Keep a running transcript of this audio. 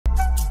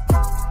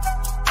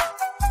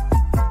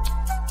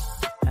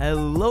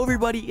Hello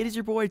everybody, it is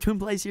your boy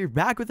TwinPlays here,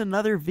 back with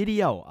another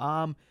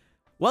video.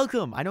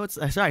 Welcome. I know it's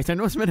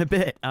it's been a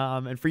bit.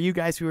 And for you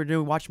guys who are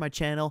new watching my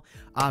channel,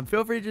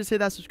 feel free to just hit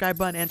that subscribe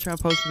button and turn on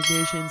post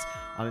notifications.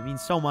 It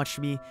means so much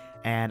to me,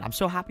 and I'm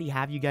so happy to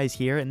have you guys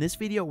here. In this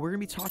video, we're gonna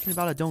be talking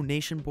about a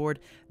donation board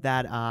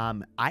that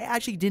I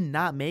actually did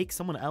not make.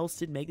 Someone else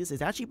did make this.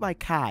 It's actually by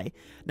Kai.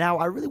 Now,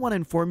 I really want to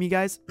inform you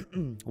guys,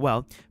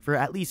 well,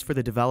 at least for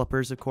the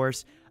developers, of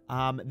course.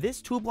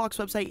 This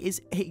Toolblocks website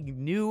is a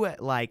new,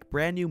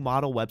 brand new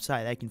model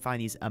website that can find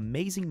these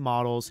amazing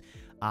models.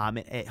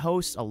 It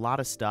hosts a lot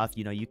of stuff.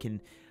 You know, you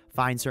can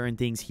find certain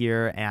things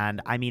here, and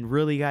I mean,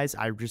 really, guys,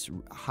 I just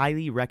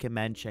highly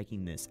recommend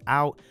checking this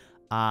out.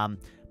 But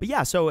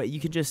yeah, so you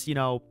can just, you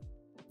know,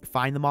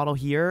 find the model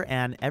here,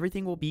 and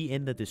everything will be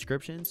in the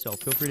description, so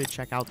feel free to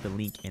check out the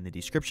link in the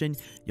description.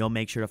 You'll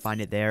make sure to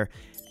find it there,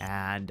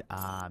 and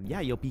yeah,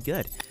 you'll be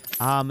good.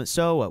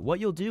 So what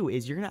you'll do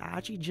is you're gonna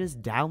actually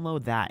just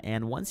download that,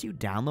 and once you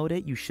download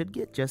it, you should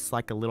get just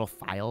like a little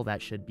file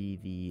that should be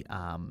the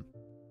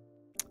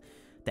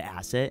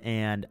asset,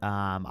 and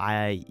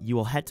you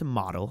will head to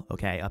model,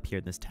 okay, up here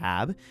in this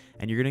tab,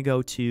 and you're gonna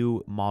go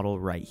to model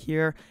right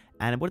here,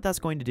 and what that's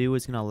going to do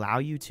is gonna allow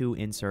you to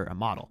insert a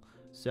model.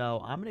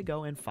 So I'm gonna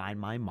go and find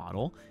my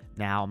model.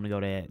 Now I'm gonna go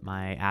to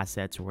my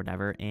assets or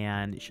whatever,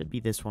 and it should be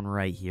this one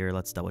right here.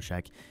 Let's double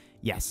check.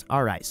 Yes.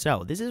 All right,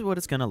 so this is what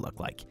it's gonna look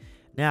like.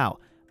 Now,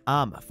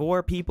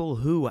 for people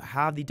who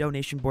have the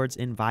donation boards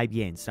in Vibe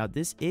Games, now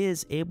this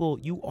is able,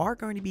 you are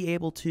going to be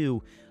able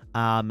to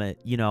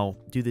you know,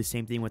 do the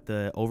same thing with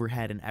the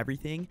overhead and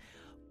everything,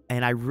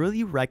 and I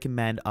really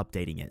recommend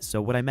updating it. So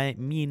what I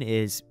mean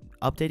is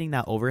updating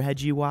that overhead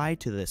GUI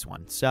to this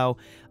one. So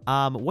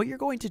what you're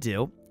going to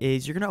do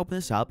is you're going to open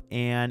this up,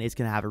 and it's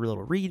going to have a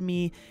little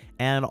readme,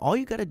 and all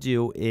you got to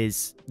do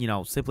is, you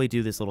know, simply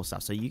do this little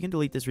stuff. So you can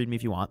delete this readme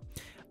if you want.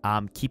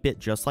 Keep it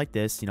just like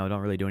this, you know,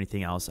 don't really do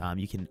anything else.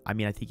 You can, I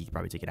mean, I think you can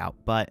probably take it out,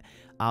 but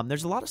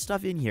there's a lot of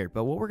stuff in here,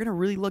 but what we're going to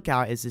really look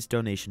at is this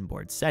donation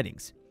board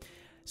settings.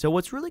 So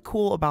what's really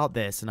cool about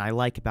this, and I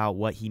like about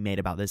what he made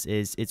about this,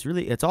 is it's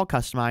all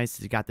customized.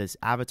 It's got this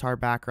avatar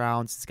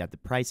backgrounds, it's got the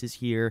prices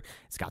here,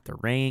 it's got the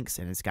ranks,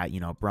 and it's got, you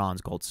know, bronze,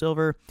 gold,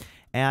 silver,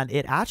 and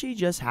it actually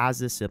just has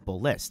this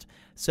simple list.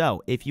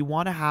 So if you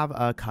want to have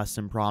a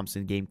custom prompts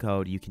in game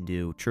code, you can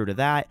do true to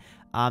that,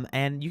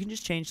 and you can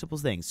just change simple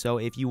things. So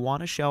if you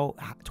want to show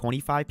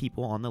 25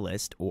 people on the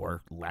list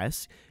or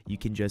less, you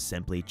can just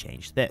simply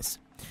change this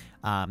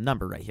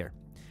number right here.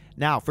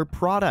 Now, for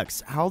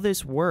products, how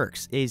this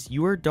works is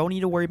you don't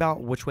need to worry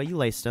about which way you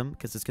laced them,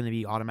 because it's going to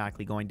be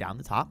automatically going down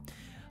the top.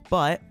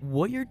 But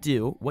what you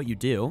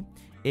do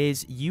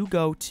is you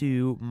go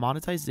to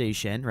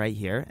monetization right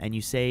here, and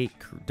you say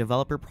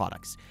developer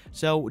products.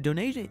 So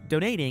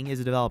donating is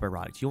a developer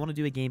product. You want to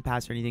do a game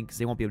pass or anything, because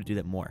they won't be able to do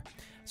that more.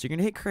 So you're going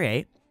to hit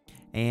create,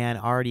 and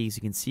already, as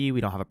you can see, we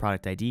don't have a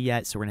product ID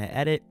yet, so we're going to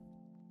edit.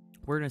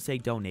 We're going to say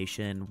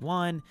donation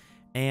 1,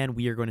 and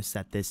we are going to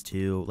set this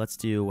to, let's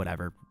do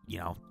whatever, you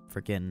know,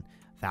 freaking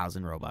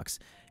 1,000 Robux.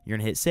 You're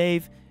gonna hit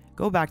save,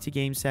 go back to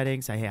game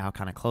settings. I hate how it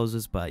kind of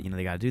closes, but you know,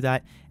 they got to do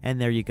that, and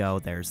there you go.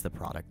 There's the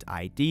product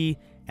ID,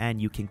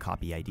 and you can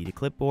copy ID to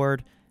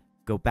clipboard,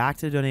 go back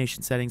to the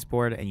donation settings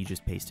board, and you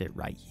just paste it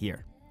right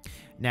here.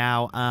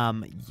 Now,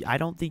 I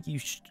don't think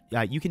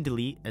you can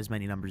delete as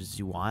many numbers as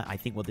you want. I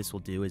think what this will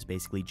do is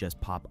basically just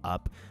pop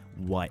up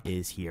what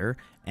is here,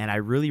 and I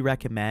really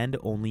recommend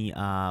only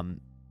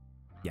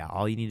yeah,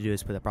 all you need to do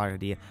is put the product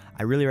ID.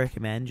 I really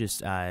recommend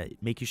just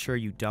making sure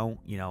you don't,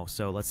 you know,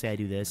 so let's say I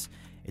do this,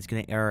 it's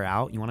going to error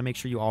out. You want to make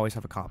sure you always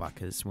have a comma,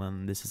 because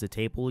when this is a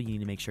table, you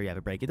need to make sure you have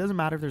a break. It doesn't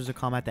matter if there's a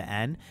comma at the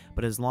end,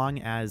 but as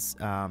long as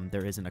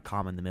there isn't a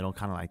comma in the middle,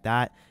 kind of like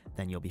that,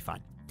 then you'll be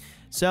fine.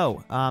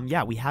 So,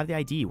 yeah, we have the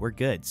ID. We're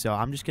good. So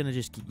I'm just going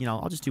to you know,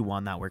 I'll just do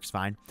one. That works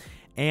fine.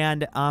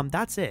 And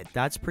that's it.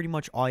 That's pretty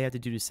much all you have to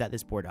do to set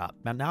this board up.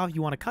 Now, if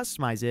you want to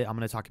customize it, I'm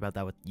going to talk about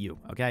that with you.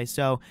 Okay,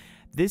 so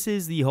this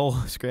is the whole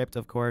script,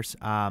 of course.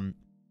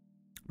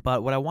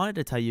 But what I wanted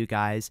to tell you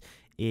guys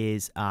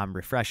is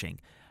refreshing.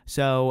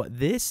 So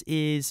this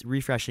is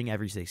refreshing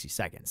every 60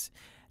 seconds.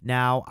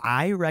 Now,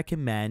 I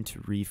recommend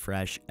to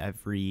refresh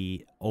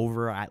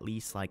over at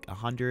least like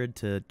 100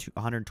 to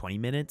 120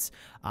 minutes.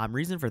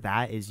 Reason for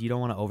that is you don't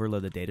want to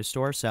overload the data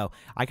store. So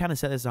I kind of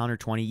set this to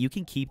 120. You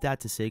can keep that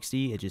to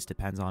 60. It just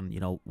depends on, you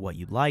know, what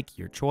you'd like,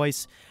 your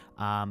choice.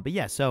 But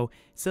yeah, so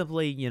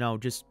simply, you know,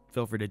 just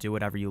feel free to do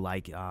whatever you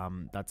like.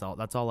 That's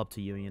all up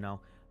to you, you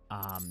know.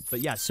 But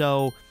yeah,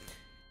 so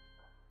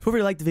feel free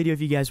to like the video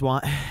if you guys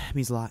want. It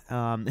means a lot.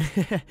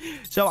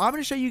 So I'm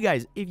going to show you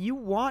guys, if you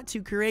want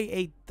to create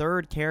a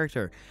third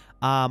character,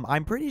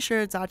 I'm pretty sure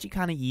it's actually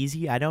kind of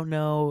easy. I don't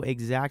know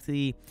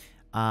exactly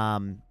how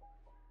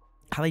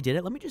they did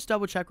it. Let me just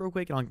double check real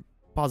quick, and I'll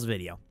pause the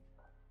video.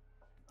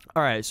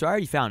 All right, so I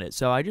already found it.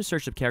 So I just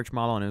searched up character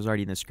model, and it was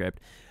already in the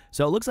script.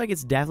 So it looks like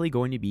it's definitely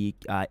going to be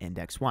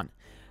index 1.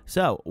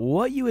 So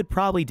what you would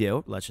probably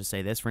do, let's just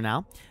say this for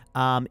now,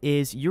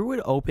 is you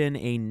would open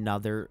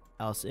another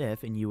else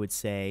if, and you would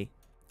say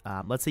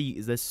let's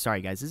say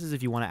sorry guys, this is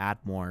if you want to add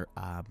more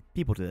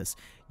people to this.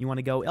 You want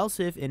to go else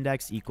if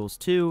index equals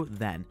 2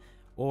 then,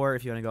 or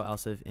if you want to go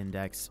else if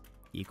index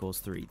equals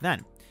 3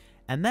 then.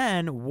 And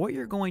then what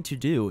you're going to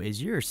do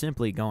is you're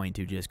simply going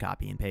to just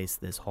copy and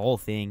paste this whole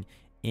thing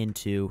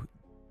into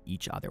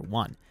each other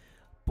one.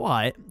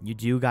 But you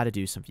do got to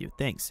do some few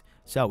things.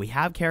 So we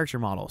have character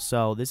model.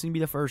 So this is going to be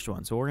the first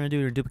one. So what we're going to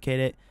do is duplicate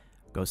it,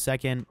 go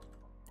second,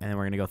 and then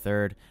we're going to go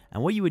third.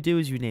 And what you would do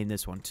is you name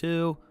this one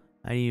 2,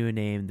 and you would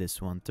name this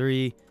one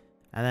 3.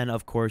 And then,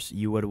 of course,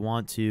 you would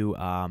want to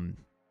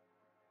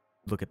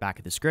look back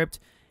at the script.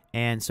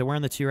 And so we're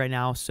on the 2 right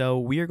now. So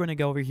we are going to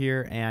go over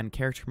here, and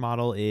character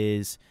model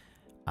is...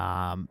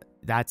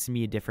 that's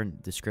me a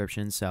different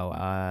description. So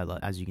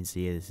as you can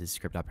see, this is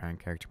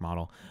script.parent character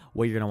model.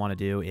 What you're going to want to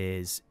do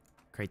is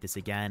create this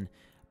again,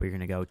 but you're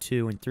going to go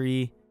 2 and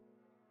 3,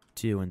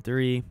 2 and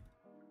 3,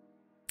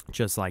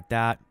 just like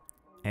that.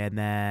 And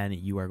then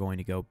you are going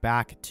to go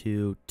back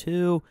to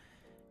 2,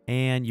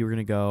 and you're going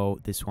to go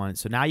this one.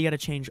 So now you got to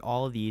change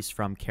all of these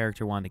from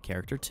character 1 to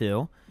character 2.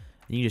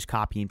 And you just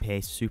copy and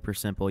paste. Super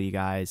simple, you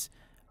guys.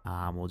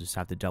 We'll just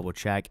have to double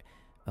check.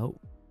 Oh,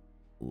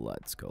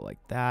 let's go like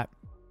that.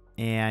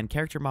 And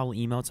character model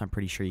emotes, I'm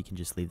pretty sure you can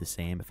just leave the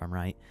same if I'm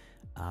right,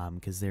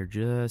 because they're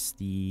just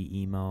the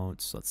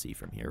emotes. Let's see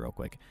from here real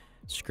quick.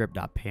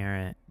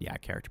 Script.parent, yeah,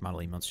 character model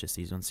emotes, just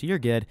these ones. So you're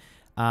good.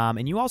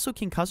 And you also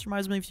can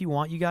customize them if you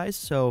want, you guys.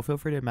 So feel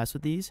free to mess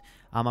with these.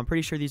 I'm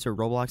pretty sure these are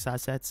Roblox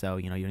assets, so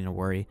you know you don't need to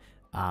worry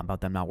about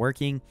them not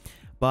working.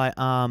 But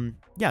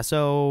yeah,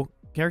 so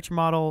character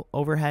model,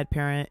 overhead,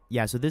 parent.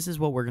 Yeah, so this is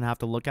what we're going to have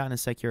to look at in a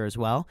sec here as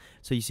well.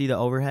 So you see the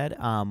overhead.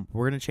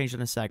 We're going to change it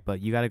in a sec,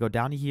 but you got to go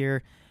down to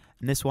here.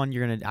 And this one,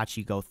 you're going to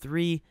actually go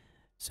 3.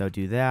 So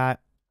do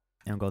that.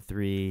 And go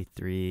 3,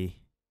 3,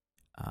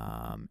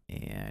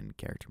 and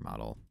character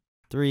model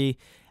 3.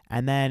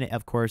 And then,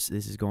 of course,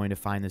 this is going to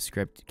find the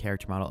script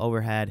character model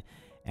overhead.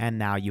 And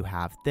now you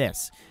have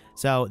this.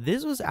 So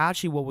this was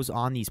actually what was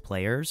on these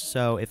players.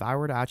 So if I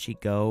were to actually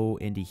go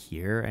into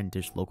here and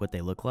just look what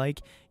they look like,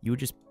 you would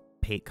just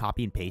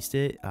copy and paste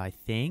it, I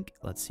think.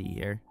 Let's see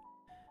here.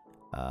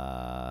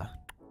 Let's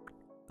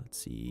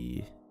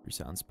see.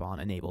 Resound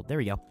spawn enabled. There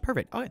we go.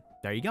 Perfect. Okay,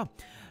 there you go.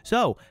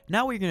 So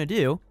now what you're going to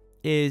do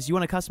is you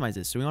want to customize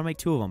this. So we want to make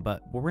 2 of them.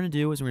 But what we're going to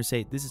do is we're going to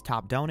say this is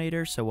top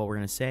donator. So what we're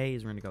going to say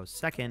is we're going to go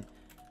second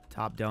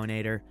top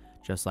donator,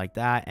 just like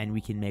that. And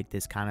we can make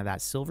this kind of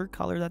that silver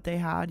color that they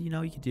had. You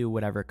know, you can do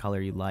whatever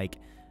color you like.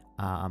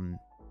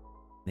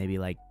 Maybe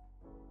like,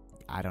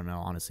 I don't know,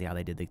 honestly, how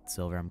they did the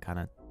silver. I'm kind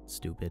of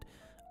stupid.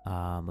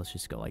 Let's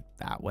just go like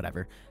that,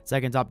 whatever.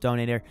 Second top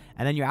donator.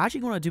 And then you're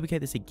actually going to duplicate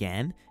this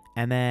again.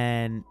 And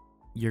then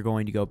you're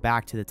going to go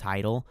back to the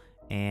title,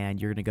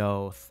 and you're going to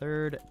go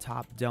third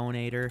top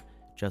donator,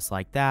 just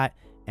like that.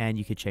 And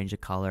you could change the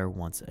color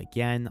once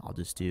again. I'll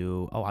just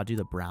do, I'll do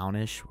the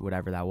brownish,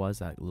 whatever that was,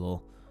 that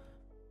little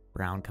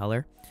brown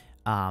color.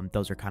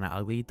 Those are kind of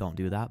ugly. Don't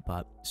do that.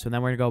 But so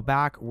then we're going to go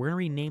back. We're going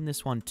to rename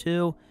this one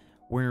 2.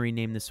 We're going to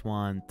rename this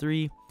one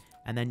 3.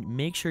 And then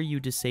make sure you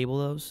disable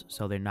those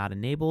so they're not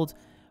enabled.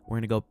 We're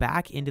going to go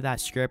back into that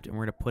script, and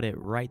we're going to put it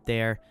right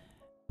there.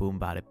 Boom,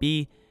 bada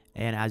bee.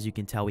 And as you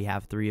can tell, we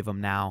have 3 of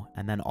them now.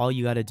 And then all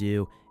you got to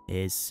do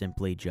is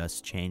simply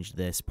just change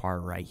this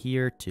part right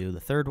here to the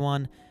 3rd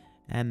one.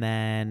 And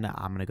then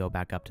I'm going to go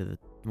back up to the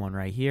one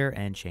right here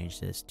and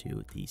change this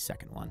to the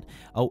 2nd one.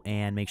 Oh,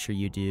 and make sure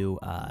you do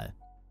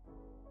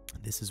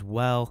this as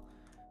well.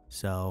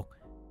 So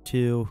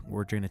 2,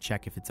 we're going to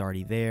check if it's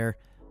already there.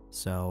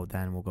 So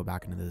then we'll go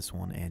back into this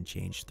one and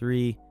change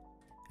 3.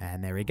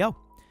 And there we go.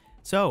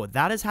 So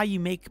that is how you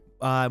make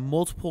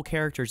multiple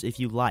characters if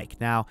you like.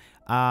 Now,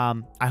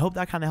 I hope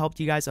that kind of helped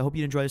you guys. I hope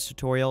you enjoyed this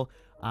tutorial.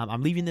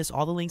 I'm leaving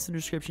all the links in the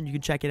description. You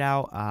can check it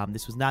out.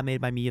 This was not made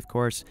by me, of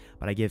course,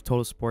 but I give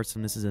total support. So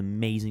this is an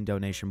amazing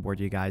donation board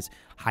to you guys.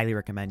 Highly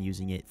recommend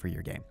using it for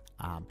your game.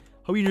 Hope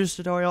you enjoyed this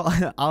tutorial.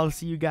 I'll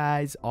see you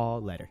guys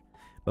all later.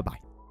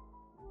 Bye-bye.